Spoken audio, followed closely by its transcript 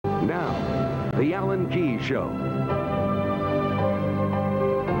Now, The Alan Keyes Show.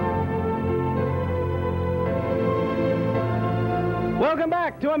 Welcome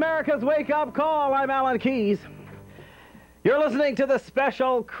back to America's Wake Up Call. I'm Alan Keyes. You're listening to the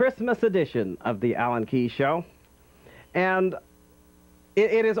special Christmas edition of The Alan Keyes Show. And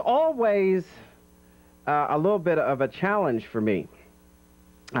it is always a little bit of a challenge for me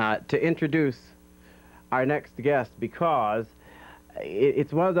to introduce our next guest, because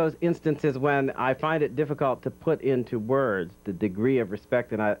it's one of those instances when I find it difficult to put into words the degree of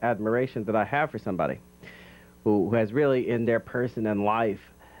respect and admiration that I have for somebody who has really, in their person and life,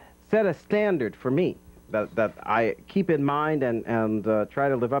 set a standard for me that I keep in mind and try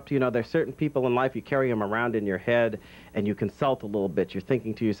to live up to. You know, there's certain people in life, you carry them around in your head and you consult a little bit. You're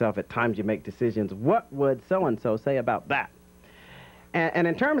thinking to yourself, at times you make decisions, what would so-and-so say about that? And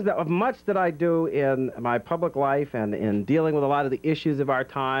in terms of much that I do in my public life and in dealing with a lot of the issues of our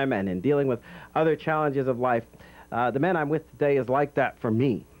time and in dealing with other challenges of life, the man I'm with today is like that for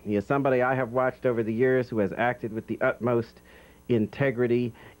me. He is somebody I have watched over the years who has acted with the utmost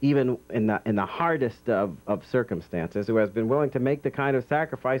integrity, even in the hardest of circumstances, who has been willing to make the kind of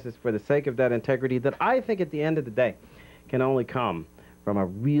sacrifices for the sake of that integrity that I think at the end of the day can only come from a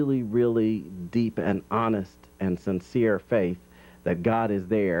really, really deep and honest and sincere faith that God is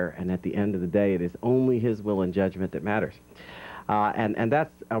there, and at the end of the day, it is only His will and judgment that matters. And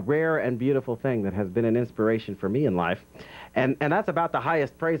that's a rare and beautiful thing that has been an inspiration for me in life. And that's about the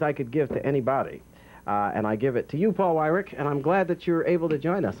highest praise I could give to anybody. And I give it to you, Paul Weyrich, and I'm glad that you're able to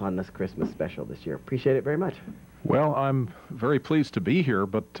join us on this Christmas special this year. Appreciate it very much. Well, I'm very pleased to be here,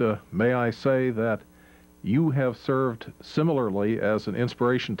 but may I say that you have served similarly as an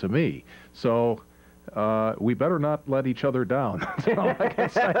inspiration to me. So we better not let each other down. That's all I can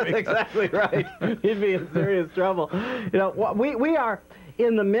say. That's exactly right. You'd be in serious trouble. You know, we are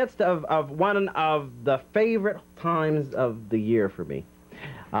in the midst of one of the favorite times of the year for me.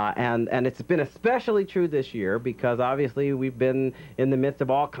 And it's been especially true this year because obviously we've been in the midst of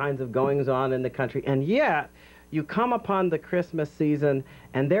all kinds of goings-on in the country, and yet you come upon the Christmas season,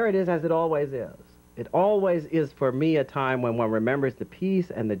 and there it is, as it always is. It always is for me a time when one remembers the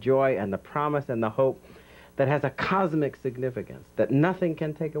peace and the joy and the promise and the hope that has a cosmic significance that nothing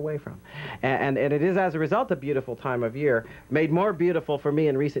can take away from. And it is, as a result, a beautiful time of year, made more beautiful for me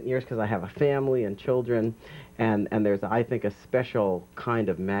in recent years because I have a family and children, and there's, I think, a special kind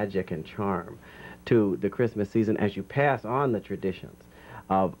of magic and charm to the Christmas season as you pass on the traditions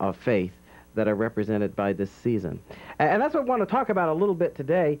of faith that are represented by this season. And that's what I want to talk about a little bit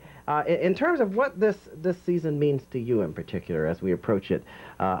today, in terms of what this season means to you in particular as we approach it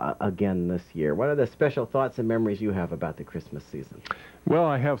again this year. What are the special thoughts and memories you have about the Christmas season? Well,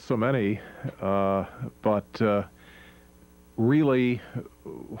 I have so many, but really,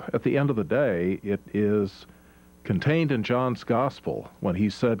 at the end of the day, it is contained in John's Gospel when he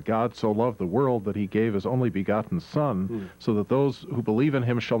said, God so loved the world that he gave his only begotten Son, so that those who believe in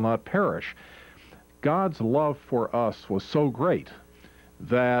him shall not perish. God's love for us was so great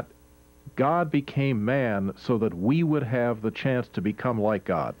that God became man so that we would have the chance to become like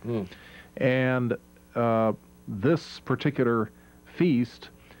God. And this particular feast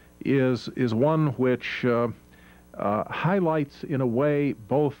is one which highlights in a way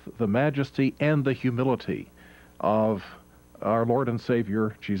both the majesty and the humility of our Lord and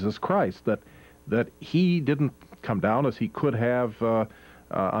Savior Jesus Christ, that he didn't come down as he could have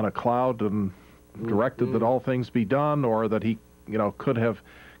on a cloud and directed that all things be done, or that he could have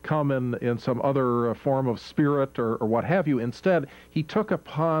come in some other form of spirit or what have you. Instead, he took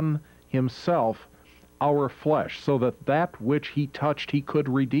upon himself our flesh so that which he touched he could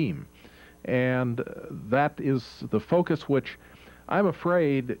redeem. And that is the focus which I'm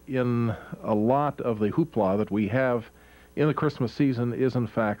afraid in a lot of the hoopla that we have in the Christmas season is in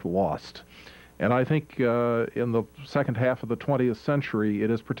fact lost. And I think in the second half of the 20th century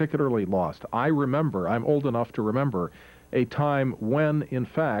it is particularly lost. I'm old enough to remember a time when, in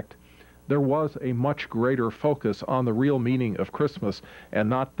fact, there was a much greater focus on the real meaning of Christmas and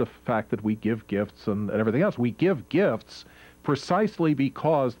not the fact that we give gifts and everything else. We give gifts precisely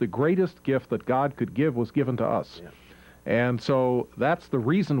because the greatest gift that God could give was given to us. Yeah. And so that's the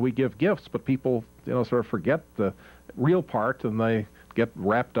reason we give gifts, but people, sort of forget the real part, and they get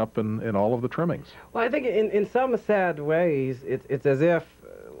wrapped up in all of the trimmings. Well, I think in some sad ways, it's as if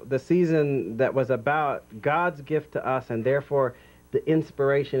the season that was about God's gift to us, and therefore the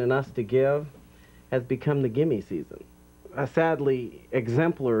inspiration in us to give, has become the gimme season. Sadly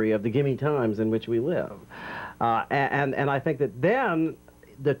exemplary of the gimme times in which we live. And I think that then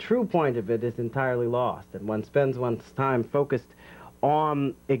the true point of it is entirely lost, and one spends one's time focused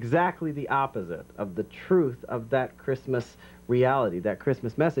on exactly the opposite of the truth of that Christmas reality, that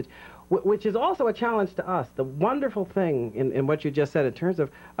Christmas message, which is also a challenge to us. The wonderful thing in what you just said in terms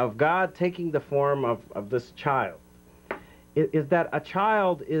of God taking the form of this child is that a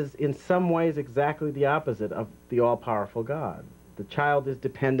child is in some ways exactly the opposite of the all-powerful God. The child is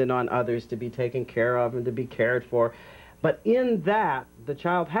dependent on others to be taken care of and to be cared for. But in that, the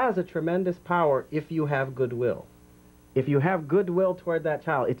child has a tremendous power if you have goodwill. If you have goodwill toward that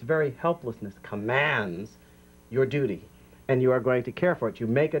child, its very helplessness commands your duty, and you are going to care for it. You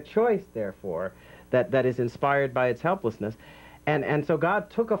make a choice, therefore, that is inspired by its helplessness. And so God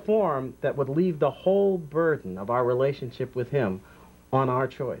took a form that would leave the whole burden of our relationship with him on our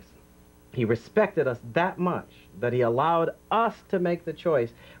choice. He respected us that much that he allowed us to make the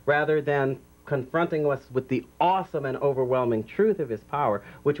choice rather than confronting us with the awesome and overwhelming truth of his power,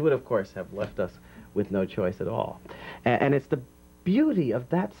 which would, of course, have left us with no choice at all. And it's the beauty of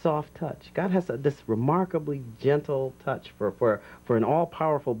that soft touch. God has this remarkably gentle touch for an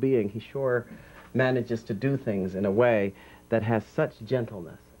all-powerful being. He sure manages to do things in a way that has such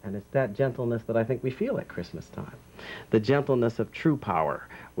gentleness. And it's that gentleness that I think we feel at Christmas time. The gentleness of true power,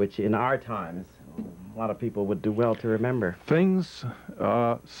 which in our times, a lot of people would do well to remember. Things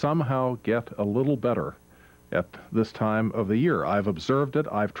somehow get a little better at this time of the year. I've observed it.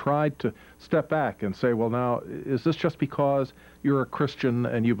 I've tried to step back and say, well, now, is this just because you're a Christian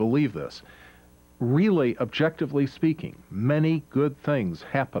and you believe this? Really, objectively speaking, many good things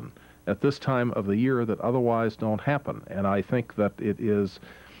happen at this time of the year that otherwise don't happen. And I think that it is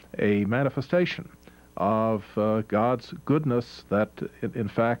a manifestation of God's goodness that, in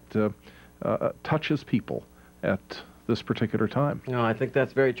fact, touches people at this particular time. No, I think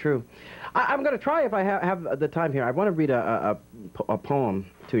that's very true. I'm going to try, if I have the time here, I want to read a poem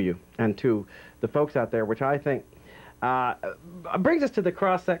to you and to the folks out there, which I think brings us to the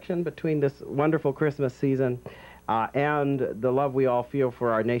cross-section between this wonderful Christmas season and the love we all feel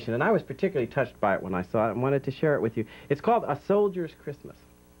for our nation. And I was particularly touched by it when I saw it and wanted to share it with you. It's called A Soldier's Christmas.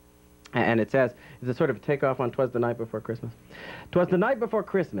 And it says, it's a sort of takeoff on 'Twas the Night Before Christmas. 'Twas the night before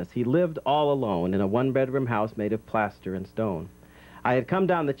Christmas, he lived all alone in a one-bedroom house made of plaster and stone. I had come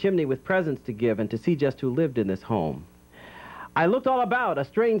down the chimney with presents to give and to see just who lived in this home. I looked all about, a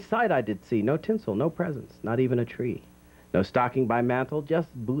strange sight I did see. No tinsel, no presents, not even a tree. No stocking by mantle, just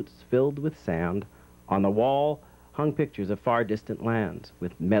boots filled with sand. On the wall hung pictures of far distant lands,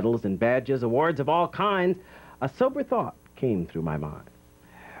 with medals and badges, awards of all kinds. A sober thought came through my mind.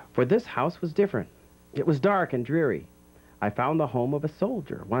 For this house was different. It was dark and dreary. I found the home of a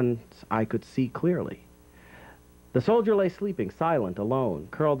soldier, one I could see clearly. The soldier lay sleeping, silent, alone,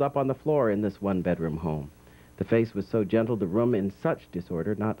 curled up on the floor in this one-bedroom home. The face was so gentle, the room in such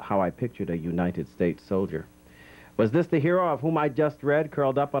disorder, not how I pictured a United States soldier. Was this the hero of whom I just read,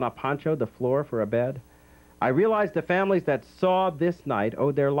 curled up on a poncho, the floor for a bed? I realized the families that saw this night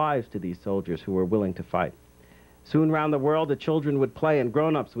owed their lives to these soldiers who were willing to fight. Soon round the world the children would play and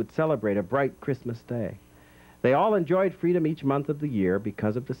grown-ups would celebrate a bright Christmas day. They all enjoyed freedom each month of the year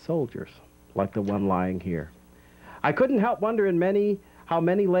because of the soldiers, like the one lying here. I couldn't help wondering how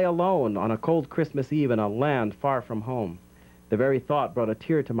many lay alone on a cold Christmas Eve in a land far from home. The very thought brought a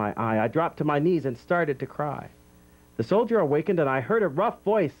tear to my eye. I dropped to my knees and started to cry. The soldier awakened and I heard a rough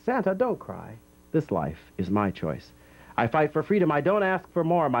voice, "Santa, don't cry. This life is my choice. I fight for freedom. I don't ask for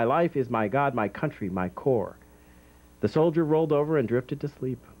more. My life is my God, my country, my core." The soldier rolled over and drifted to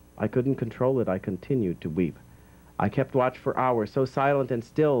sleep. I couldn't control it. I continued to weep. I kept watch for hours, so silent and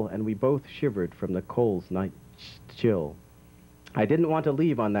still, and we both shivered from the cold night chill. I didn't want to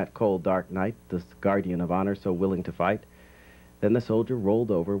leave on that cold, dark night, this guardian of honor so willing to fight. Then the soldier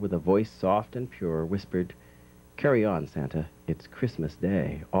rolled over with a voice soft and pure, whispered, "Carry on, Santa. It's Christmas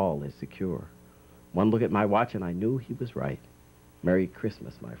Day. All is secure." One look at my watch and I knew he was right. Merry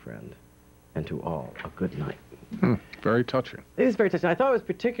Christmas, my friend, and to all a good night. Very touching. It is very touching. I thought it was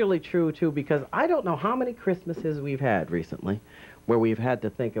particularly true, too, because I don't know how many Christmases we've had recently where we've had to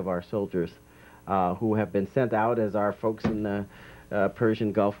think of our soldiers who have been sent out, as our folks in the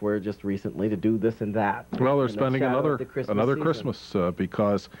Persian Gulf were just recently, to do this and that. Well, they're spending another season. Christmas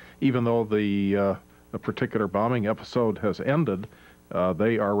because even though the particular bombing episode has ended,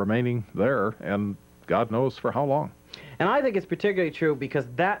 they are remaining there, and God knows for how long. And I think it's particularly true because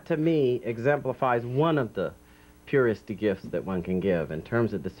that, to me, exemplifies one of the purest gifts that one can give in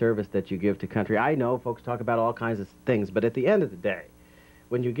terms of the service that you give to country. I know folks talk about all kinds of things, but at the end of the day,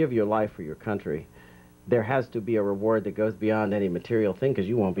 when you give your life for your country, there has to be a reward that goes beyond any material thing because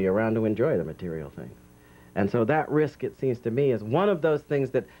you won't be around to enjoy the material thing. And so that risk, it seems to me, is one of those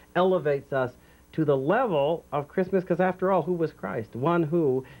things that elevates us to the level of Christmas, because after all, who was Christ? One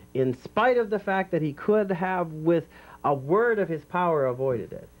who, in spite of the fact that he could have, with a word of his power,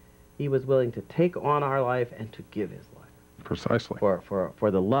 avoided it, he was willing to take on our life and to give his life. Precisely.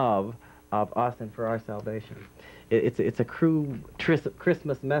 For the love of us and for our salvation. It's a true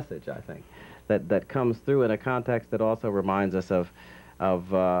Christmas message, I think, that comes through in a context that also reminds us of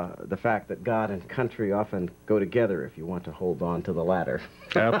the fact that God and country often go together if you want to hold on to the latter.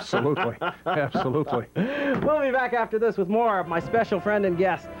 Absolutely. Absolutely. We'll be back after this with more of my special friend and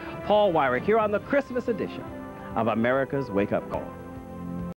guest, Paul Weyrich, here on the Christmas edition of America's Wake Up Call.